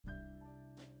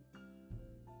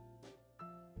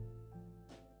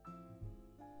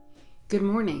Good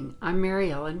morning. I'm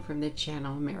MaryEllen from the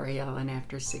channel MaryEllen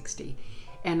After 60,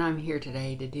 and I'm here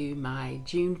today to do my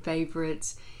June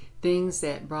favorites, things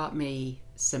that brought me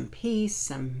some peace,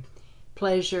 some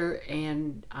pleasure,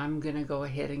 and I'm going to go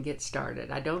ahead and get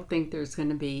started. I don't think there's going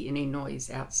to be any noise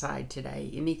outside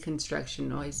today, any construction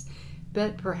noise,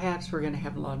 but perhaps we're going to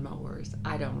have lawnmowers.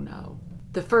 I don't know.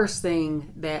 The first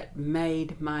thing that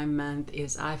made my month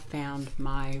is I found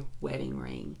my wedding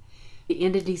ring. At the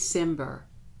end of December,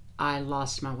 I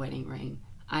lost my wedding ring.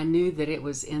 I knew that it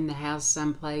was in the house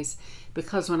someplace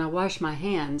because when I wash my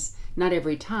hands, not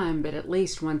every time, but at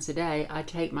least once a day, I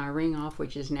take my ring off,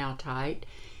 which is now tight,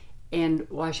 and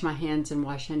wash my hands and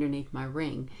wash underneath my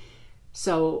ring.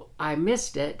 So I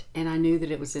missed it, and I knew that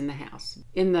it was in the house.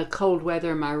 In the cold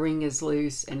weather, my ring is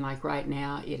loose, and like right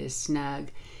now, it is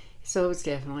snug. So it's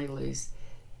definitely loose.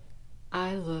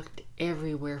 I looked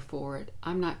everywhere for it.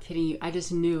 I'm not kidding you. I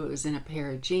just knew it was in a pair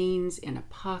of jeans, in a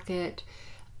pocket.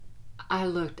 I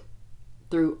looked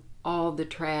through all the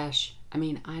trash. I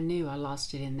mean, I knew I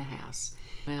lost it in the house.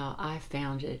 Well, I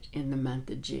found it in the month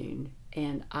of June,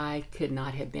 and I could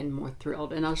not have been more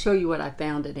thrilled. And I'll show you what I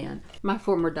found it in. My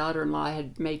former daughter-in-law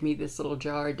had made me this little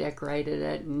jar, decorated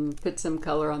it, and put some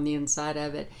color on the inside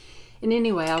of it. And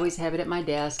anyway, I always have it at my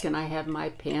desk, and I have my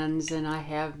pens, and I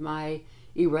have my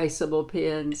erasable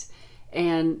pens,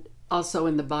 and also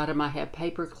in the bottom I have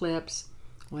paper clips.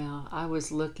 Well, I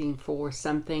was looking for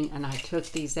something, and I took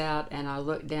these out, and I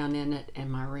looked down in it,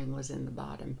 and my ring was in the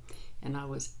bottom, and I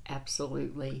was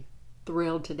absolutely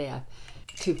thrilled to death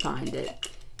to find it.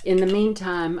 In the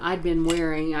meantime, I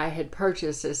had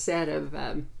purchased a set of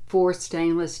 4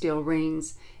 stainless steel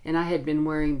rings, and I had been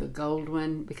wearing the gold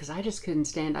one because I just couldn't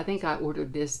stand. I think I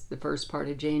ordered this the first part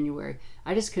of January.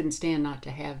 I just couldn't stand not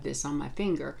to have this on my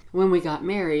finger. When we got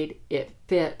married, it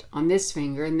fit on this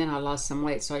finger, and then I lost some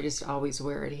weight, so I just always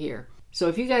wear it here. So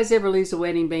if you guys ever lose a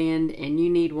wedding band and you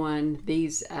need one,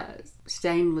 these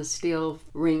stainless steel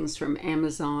rings from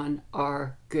Amazon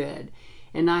are good.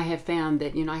 And I have found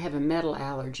that, I have a metal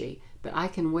allergy, but I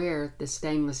can wear the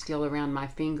stainless steel around my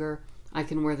finger. I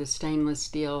can wear the stainless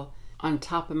steel on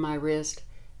top of my wrist,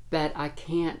 but I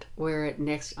can't wear it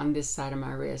next on this side of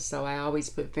my wrist. So I always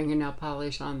put fingernail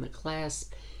polish on the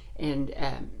clasp and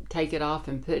take it off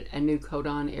and put a new coat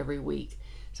on every week.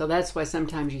 So that's why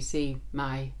sometimes you see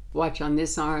my watch on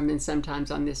this arm, and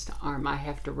sometimes on this arm I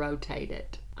have to rotate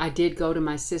it. I did go to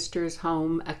my sister's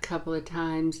home a couple of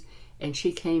times, and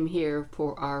she came here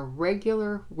for our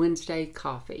regular Wednesday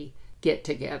coffee get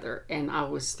together, and I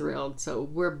was thrilled. So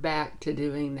we're back to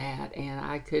doing that, and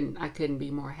I couldn't be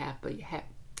more happy.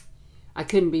 I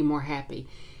couldn't be more happy.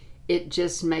 It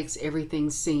just makes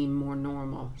everything seem more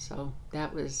normal. So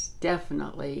that was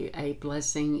definitely a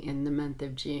blessing in the month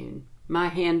of June. My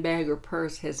handbag or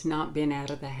purse has not been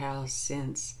out of the house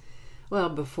since, well,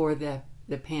 before the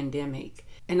pandemic.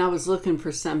 And I was looking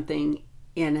for something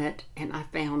in it, and I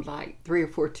found like 3 or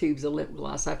 4 tubes of lip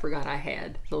gloss I forgot I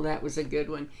had. So that was a good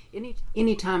one.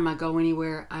 Anytime I go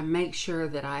anywhere, I make sure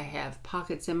that I have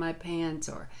pockets in my pants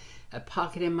or a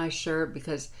pocket in my shirt,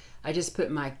 because I just put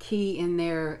my key in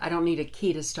there. I don't need a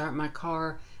key to start my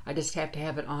car. I just have to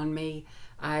have it on me.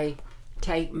 I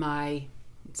take my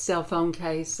cell phone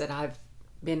case that I've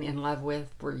been in love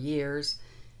with for years,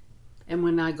 and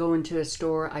when I go into a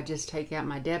store, I just take out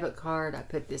my debit card. I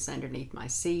put this underneath my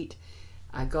seat.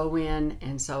 I go in,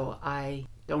 and so I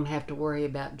don't have to worry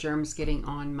about germs getting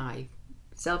on my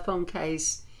cell phone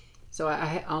case. So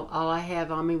all I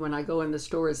have on me when I go in the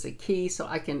store is the key, so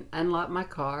I can unlock my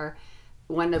car,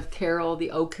 one of the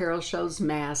old Carol Show's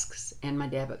masks, and my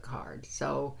debit card.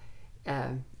 So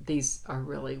these are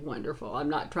really wonderful. I'm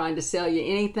not trying to sell you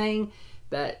anything,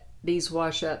 but these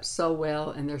wash up so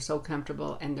well, and they're so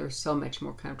comfortable, and they're so much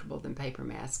more comfortable than paper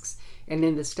masks. And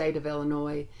in the state of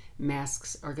Illinois,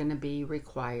 masks are going to be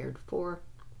required for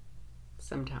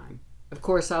some time. Of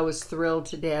course, I was thrilled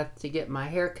to death to get my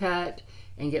hair cut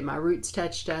and get my roots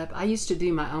touched up. I used to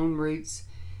do my own roots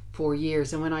for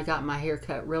years, and when I got my hair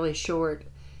cut really short,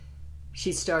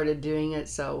 she started doing it,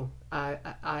 so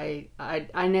I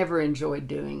never enjoyed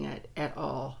doing it at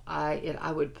all.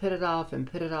 I would put it off and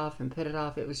put it off and put it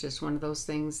off. It was just one of those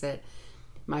things that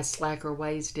my slacker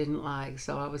ways didn't like,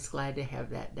 so I was glad to have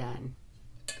that done.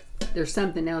 There's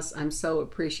something else I'm so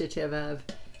appreciative of,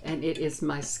 and it is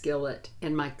my skillet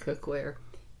and my cookware.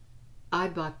 I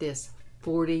bought this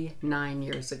 49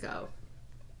 years ago,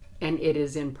 and it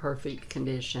is in perfect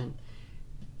condition.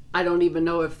 I don't even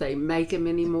know if they make them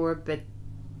anymore, but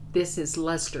this is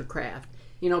Lustercraft.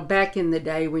 Back in the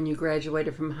day when you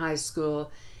graduated from high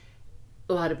school,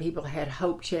 a lot of people had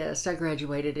hope chests. I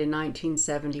graduated in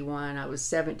 1971. I was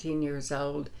 17 years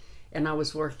old, and I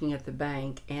was working at the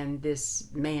bank, and this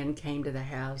man came to the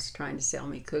house trying to sell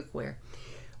me cookware.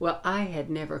 Well, I had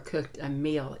never cooked a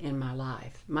meal in my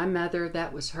life. My mother,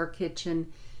 that was her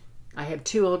kitchen. I have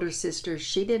 2 older sisters.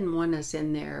 She didn't want us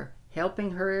in there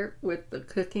helping her with the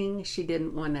cooking. She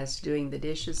didn't want us doing the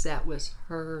dishes. That was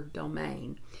her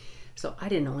domain. So I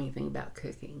didn't know anything about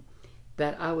cooking.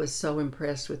 But I was so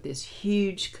impressed with this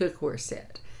huge cookware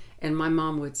set. And my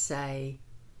mom would say,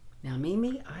 "Now,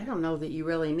 Mimi, I don't know that you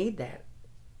really need that."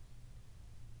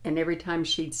 And every time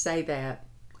she'd say that,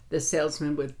 the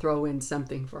salesman would throw in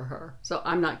something for her. So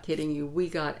I'm not kidding you. We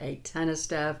got a ton of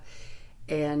stuff.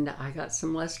 And I got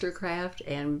some Lester Craft,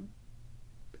 and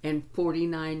in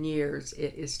 49 years,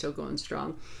 it is still going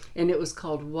strong. And it was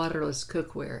called waterless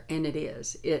cookware, and it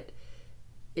is. It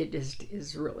just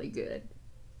is really good.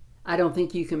 I don't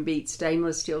think you can beat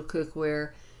stainless steel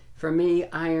cookware. For me,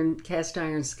 cast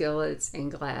iron skillets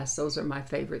and glass, those are my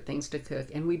favorite things to cook.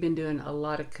 And we've been doing a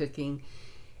lot of cooking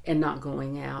and not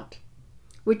going out,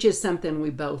 which is something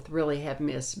we both really have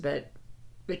missed, but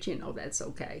you know, that's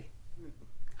okay.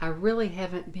 I really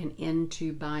haven't been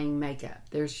into buying makeup.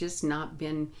 There's just not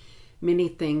been many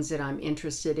things that I'm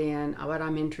interested in. What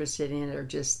I'm interested in are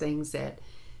just things that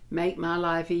make my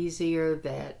life easier,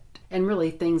 and really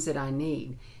things that I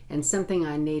need. And something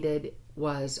I needed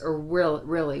was, or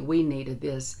really we needed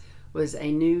this, was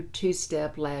a new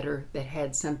 2-step ladder that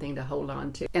had something to hold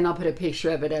on to. And I'll put a picture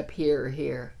of it up here or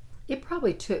here. It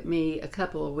probably took me a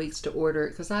couple of weeks to order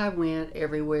it because I went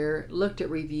everywhere, looked at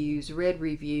reviews, read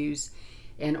reviews,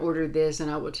 and ordered this, and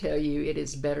I will tell you it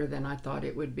is better than I thought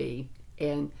it would be.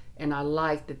 And I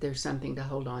like that there's something to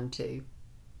hold on to.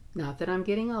 Not that I'm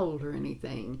getting old or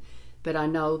anything, but I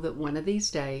know that one of these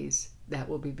days that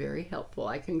will be very helpful.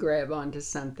 I can grab onto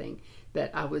something, but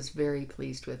I was very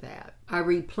pleased with that. I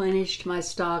replenished my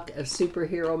stock of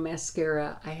Superhero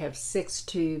mascara. I have 6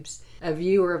 tubes. A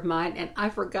viewer of mine, and I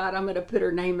forgot, I'm going to put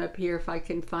her name up here if I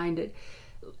can find it.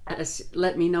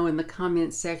 Let me know in the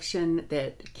comments section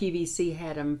that QVC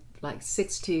had them like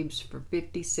 6 tubes for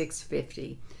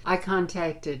 $56.50. I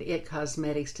contacted It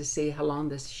Cosmetics to see how long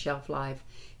this shelf life,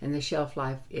 and the shelf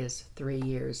life is 3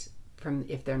 years from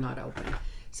if they're not open.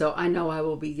 So I know I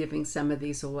will be giving some of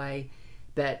these away,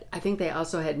 but I think they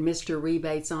also had Mr.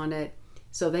 rebates on it.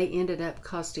 So they ended up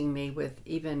costing me,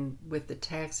 even with the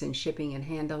tax and shipping and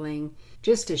handling,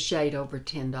 just a shade over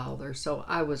 $10. So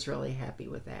I was really happy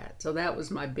with that. So that was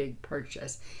my big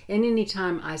purchase. And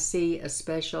anytime I see a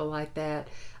special like that,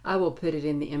 I will put it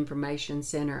in the information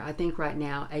center. I think right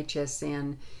now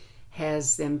HSN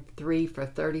has them 3 for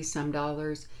 $30-some,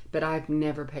 but I've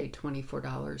never paid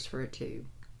 $24 for a tube,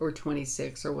 or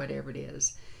 $26 or whatever it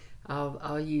is.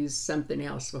 I'll use something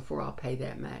else before I'll pay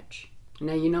that much.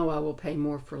 Now, you know I will pay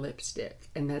more for lipstick,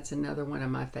 and that's another one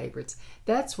of my favorites.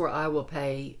 That's where I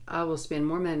will spend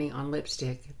more money on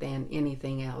lipstick than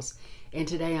anything else. And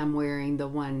today I'm wearing the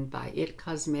one by It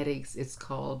Cosmetics. It's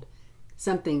called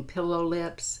something Pillow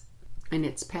Lips, and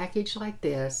it's packaged like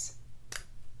this.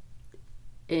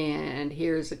 And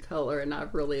here's a color, and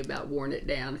I've really about worn it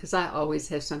down because I always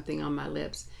have something on my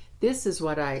lips. This is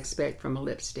what I expect from a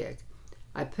lipstick.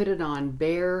 I put it on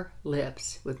bare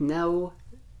lips with no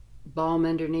balm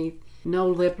underneath, no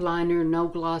lip liner, no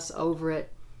gloss over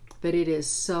it, but it is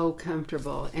so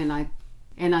comfortable, and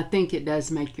I think it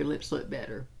does make your lips look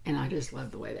better, and I just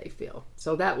love the way they feel.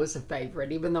 So that was a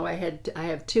favorite. Even though I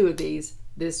have 2 of these,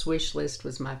 this wish list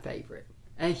was my favorite.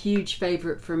 A huge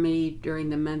favorite for me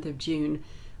during the month of June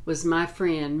was my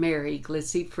friend Mary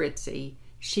Glitzy Fritzy.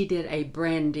 She did a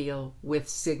brand deal with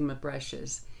Sigma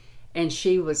brushes, and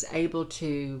she was able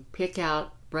to pick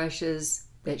out brushes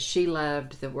that she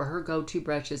loved, that were her go-to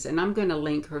brushes. And I'm going to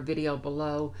link her video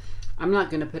below. I'm not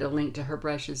going to put a link to her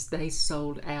brushes. They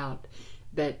sold out.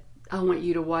 But I want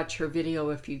you to watch her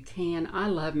video if you can. I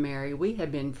love Mary. We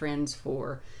have been friends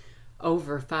for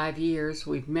over 5 years.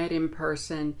 We've met in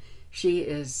person. She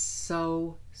is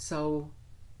so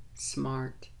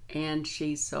smart, and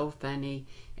she's so funny,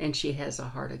 and she has a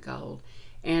heart of gold.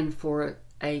 And for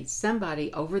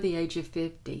somebody over the age of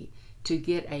 50 to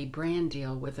get a brand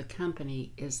deal with a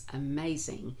company is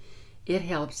amazing. It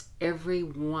helps every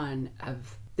one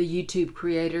of the YouTube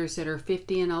creators that are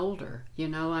 50 and older. You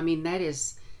know, I mean,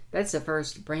 that's the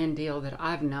first brand deal that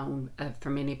I've known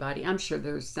from anybody. I'm sure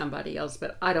there's somebody else,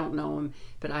 but I don't know them.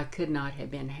 But I could not have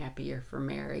been happier for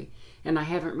Mary. And I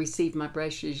haven't received my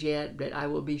brushes yet, but I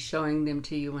will be showing them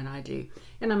to you when I do.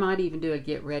 And I might even do a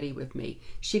get ready with me.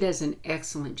 She does an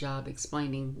excellent job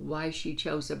explaining why she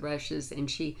chose the brushes.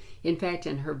 And in fact,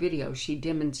 in her video, she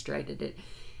demonstrated it.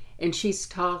 And she's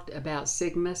talked about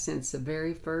Sigma since the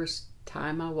very first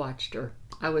time I watched her.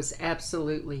 I was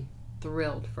absolutely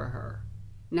thrilled for her.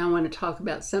 Now I want to talk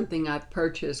about something I've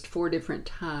purchased 4 different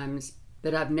times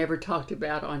that I've never talked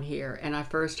about on here, and I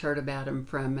first heard about them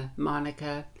from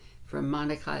Monica.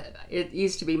 It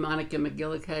used to be Monica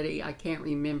McGillicuddy. I can't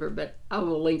remember, but I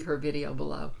will link her video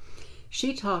below.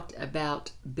 She talked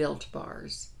about Built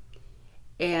Bars,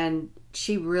 and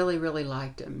she really, really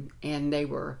liked them. And they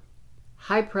were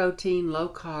high protein, low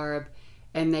carb,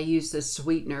 and they used the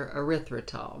sweetener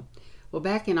erythritol. Well,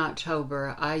 back in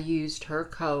October, I used her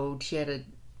code. She had a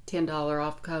 $10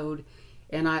 off code,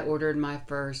 and I ordered my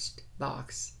first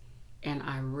box, and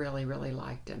I really, really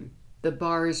liked them. The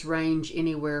bars range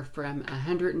anywhere from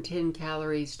 110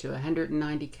 calories to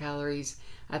 190 calories.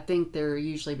 I think they're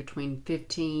usually between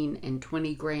 15 and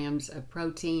 20 grams of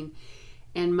protein,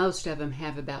 and most of them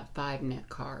have about 5 net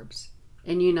carbs.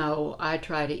 And you know, I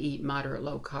try to eat moderate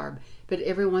low carb, but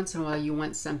every once in a while you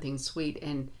want something sweet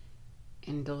and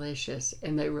delicious,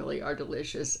 and they really are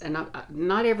delicious. And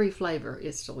not every flavor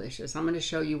is delicious. I'm going to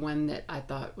show you one that I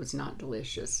thought was not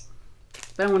delicious,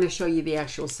 but I want to show you the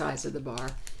actual size of the bar.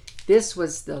 This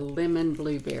was the lemon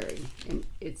blueberry, and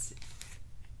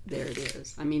there it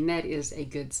is. I mean, that is a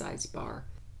good size bar.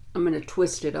 I'm going to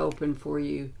twist it open for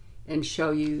you and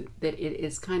show you that it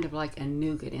is kind of like a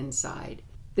nougat inside.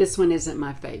 This one isn't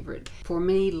my favorite. For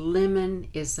me, lemon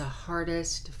is the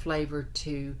hardest flavor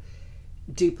to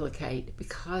duplicate,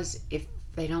 because if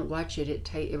they don't watch it,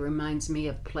 it reminds me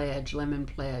of Pledge, Lemon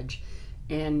Pledge,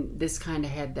 and this kind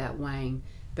of had that wang.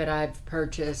 But I've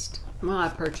purchased, well, I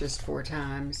purchased 4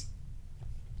 times.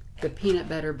 The peanut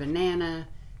butter banana,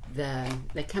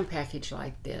 they come packaged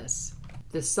like this.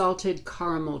 The salted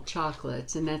caramel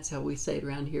chocolates, and that's how we say it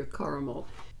around here, caramel,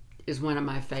 is one of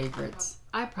my favorites.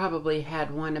 I probably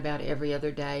had one about every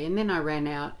other day, and then I ran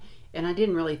out, and I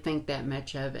didn't really think that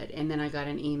much of it. And then I got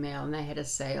an email, and they had a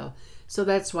sale. So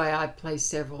that's why I placed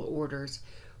several orders.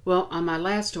 Well, on my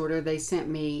last order, they sent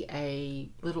me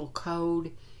a little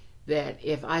code that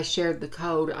if I shared the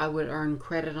code, I would earn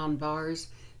credit on bars.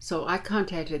 So I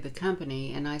contacted the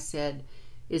company and I said,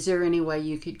 is there any way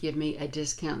you could give me a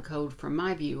discount code for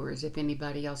my viewers if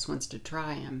anybody else wants to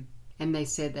try them? And they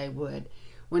said they would.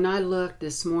 When I looked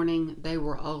this morning, they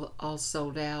were all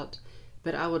sold out,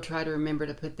 but I will try to remember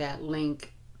to put that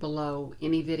link below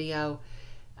any video.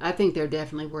 I think they're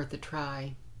definitely worth a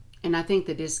try. And I think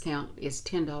the discount is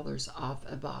 $10 off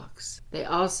a box. They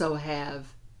also have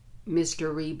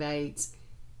Mr. Rebates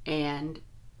and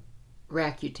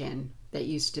Rakuten that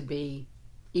used to be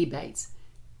Ebates.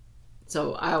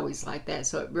 So I always like that.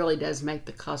 So it really does make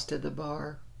the cost of the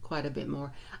bar quite a bit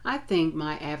more. I think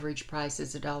my average price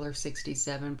is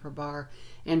 $1.67 per bar.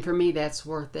 And for me, that's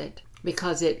worth it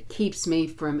because it keeps me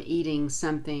from eating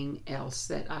something else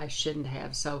that I shouldn't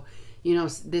have. So, you know,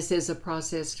 this is a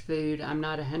processed food. I'm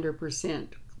not 100%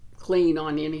 clean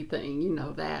on anything, you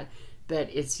know that. But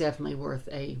it's definitely worth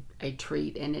a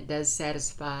treat, and it does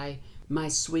satisfy my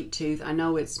sweet tooth. I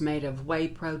know it's made of whey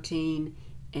protein,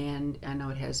 and I know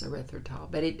it has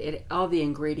erythritol, but all the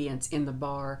ingredients in the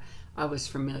bar I was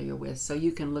familiar with, so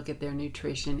you can look at their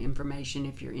nutrition information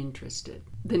if you're interested.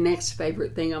 The next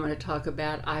favorite thing I'm going to talk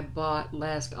about, I bought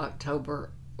last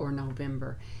October or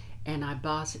November, and I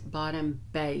bought them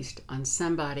based on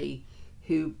somebody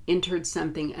who entered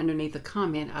something underneath a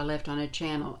comment I left on a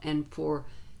channel, and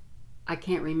I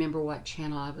can't remember what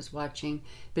channel I was watching,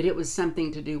 but it was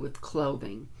something to do with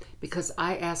clothing, because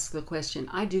I asked the question,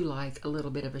 I do like a little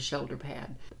bit of a shoulder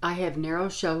pad. I have narrow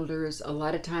shoulders. A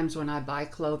lot of times when I buy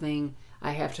clothing,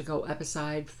 I have to go up a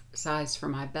size for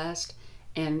my bust,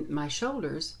 and my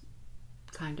shoulders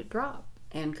kind of drop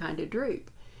and kind of droop.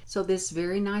 So this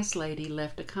very nice lady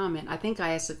left a comment. I think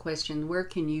I asked the question, where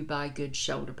can you buy good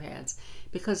shoulder pads?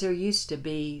 Because there used to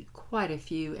be quite a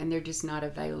few, and they're just not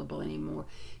available anymore.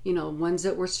 You know, ones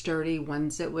that were sturdy,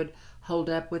 ones that would hold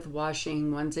up with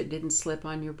washing, ones that didn't slip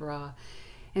on your bra.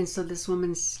 And so this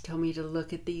woman told me to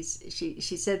look at these. She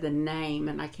said the name,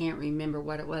 and I can't remember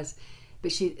what it was,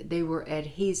 but they were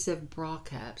adhesive bra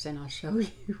caps, and I'll show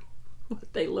you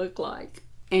what they look like.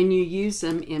 And you use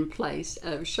them in place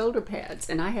of shoulder pads.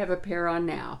 And I have a pair on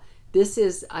now. This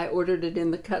is, I ordered it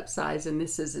in the cup size, and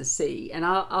this is a C. And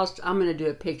I'm going to do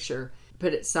a picture,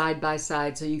 put it side by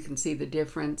side so you can see the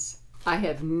difference. I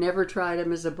have never tried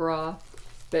them as a bra,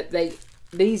 but this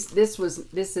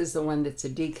is the one that's a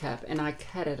D cup, and I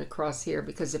cut it across here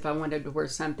because if I wanted to wear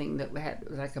something that had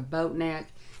like a boat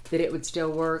neck, that it would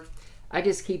still work. I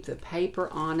just keep the paper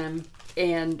on them,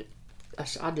 and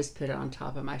I'll just put it on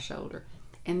top of my shoulder.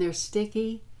 And they're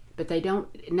sticky, but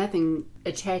nothing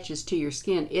attaches to your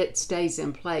skin. It stays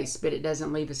in place, but it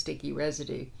doesn't leave a sticky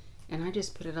residue. And I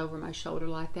just put it over my shoulder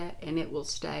like that, and it will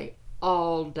stay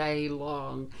all day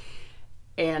long.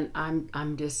 and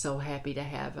I'm just so happy to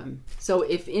have them. So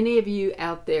if any of you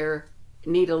out there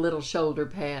need a little shoulder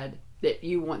pad that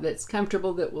you want, that's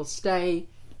comfortable, that will stay,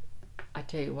 I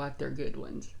tell you what, they're good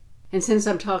ones. And since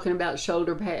I'm talking about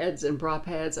shoulder pads and bra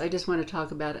pads, I just want to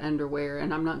talk about underwear,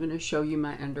 and I'm not going to show you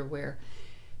my underwear.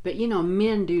 But you know,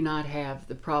 men do not have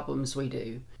the problems we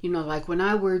do. You know, like when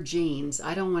I wear jeans,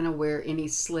 I don't want to wear any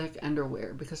slick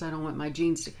underwear because I don't want my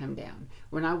jeans to come down.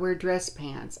 When I wear dress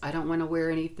pants, I don't want to wear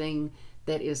anything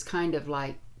that is kind of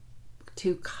like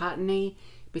too cottony,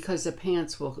 because the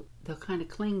pants they'll kind of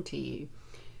cling to you.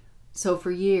 So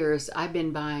for years, I've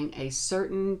been buying a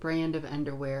certain brand of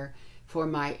underwear for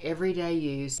my everyday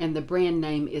use, and the brand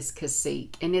name is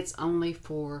Cacique, and it's only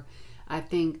for, I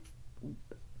think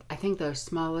the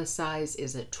smallest size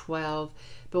is a 12.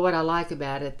 But what I like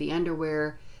about it, the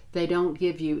underwear, they don't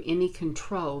give you any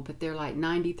control, but they're like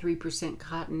 93%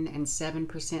 cotton and 7%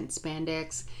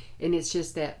 spandex, and it's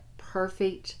just that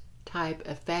perfect type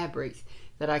of fabric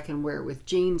that I can wear with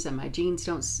jeans, and my jeans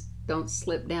don't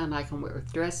slip down. I can wear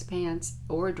with dress pants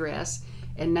or a dress,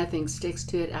 and nothing sticks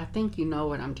to it. I think you know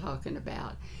what I'm talking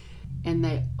about. And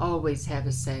they always have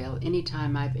a sale.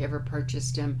 Anytime I've ever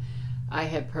purchased them, I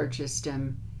have purchased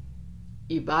them.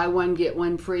 You buy one, get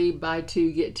one free, buy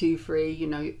two, get two free. You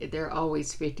know, they're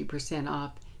always 50%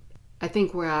 off. I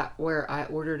think where I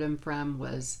ordered them from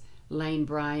was Lane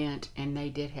Bryant, and they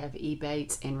did have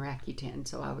Ebates and Rakuten,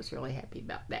 so I was really happy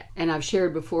about that. And I've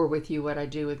shared before with you what I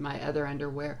do with my other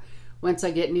underwear. Once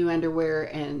I get new underwear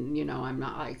and, you know,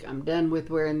 I'm done with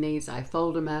wearing these, I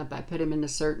fold them up, I put them in a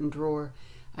certain drawer,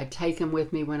 I take them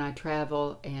with me when I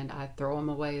travel, and I throw them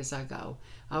away as I go.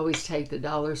 I always take the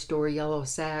dollar store yellow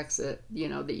sacks that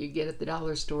you get at the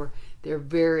dollar store. They're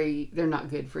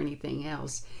not good for anything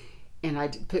else. And I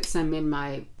put some in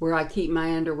where I keep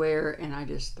my underwear, and I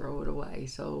just throw it away.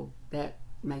 So that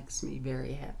makes me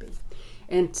very happy.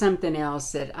 And something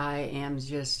else that I am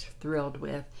just thrilled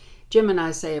with, Jim and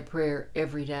I say a prayer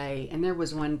every day, and there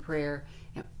was one prayer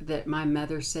that my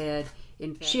mother said.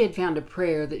 In fact, she had found a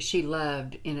prayer that she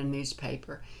loved in a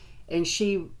newspaper, and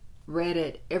she read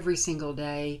it every single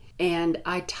day, and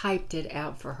I typed it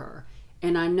out for her.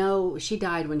 And I know she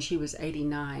died when she was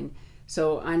 89,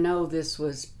 so I know this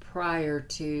was prior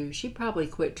to, she probably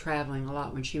quit traveling a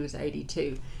lot when she was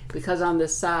 82, because on the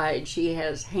side she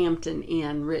has Hampton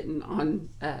Inn written on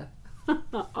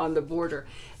on the border.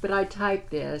 But I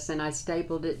typed this and I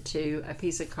stapled it to a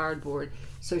piece of cardboard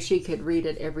so she could read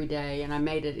it every day, and I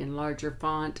made it in larger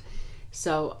font.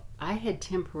 So I had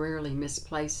temporarily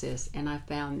misplaced this, and I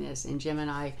found this, and Jim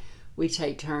and I, we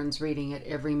take turns reading it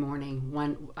every morning.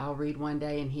 I'll read one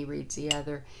day and he reads the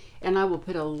other, and I will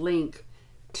put a link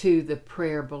to the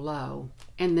prayer below,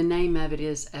 and the name of it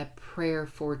is A Prayer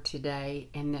for Today,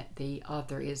 and that the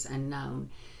author is unknown.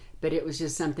 But it was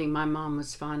just something my mom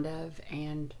was fond of,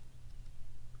 and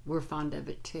we're fond of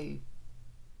it too.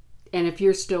 And if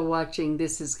you're still watching,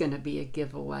 this is going to be a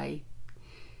giveaway.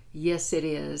 Yes, it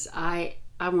is. I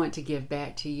want to give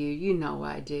back to you. You know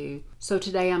I do. So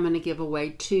today I'm going to give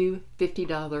away 2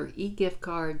 $50 e-gift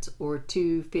cards, or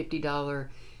 2 $50,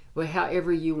 well,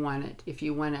 however you want it. If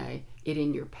you want it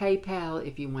in your PayPal,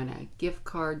 if you want a gift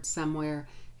card somewhere.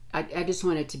 I just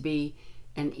want it to be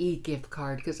an e-gift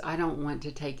card, because I don't want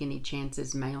to take any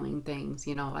chances mailing things,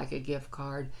 like a gift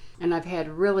card. And I've had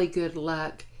really good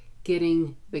luck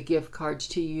getting the gift cards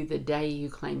to you the day you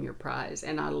claim your prize,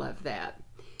 and I love that.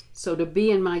 So to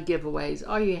be in my giveaways,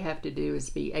 all you have to do is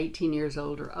be 18 years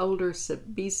old or older,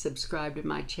 be subscribed to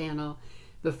my channel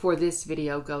before this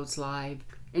video goes live,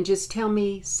 and just tell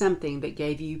me something that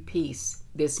gave you peace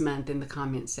this month in the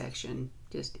comment section.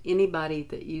 Just anybody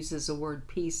that uses the word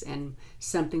peace and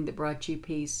something that brought you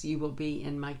peace, you will be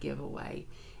in my giveaway.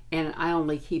 And I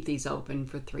only keep these open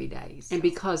for 3 days. And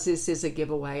because this is a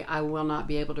giveaway, I will not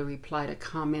be able to reply to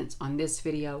comments on this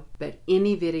video, but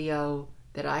any video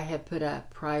that I have put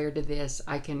up prior to this,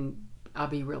 I'll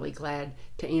be really glad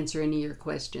to answer any of your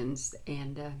questions,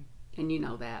 and you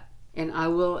know that. And I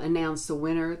will announce the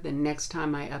winner the next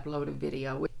time I upload a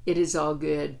video. It is all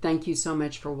good. Thank you so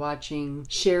much for watching,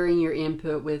 sharing your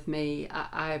input with me.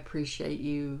 I appreciate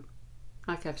you.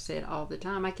 Like I've said all the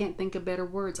time, I can't think of better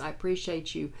words. I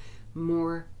appreciate you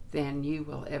more than you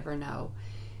will ever know.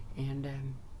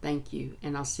 And thank you.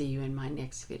 And I'll see you in my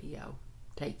next video.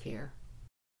 Take care.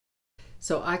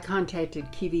 So I contacted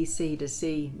QVC to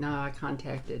see. No, I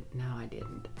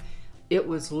didn't. It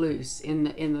was loose in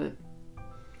the.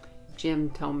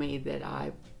 Jim told me that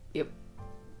I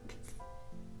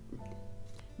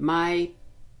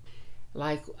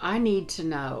need to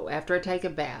know after I take a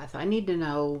bath. I need to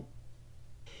know,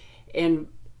 and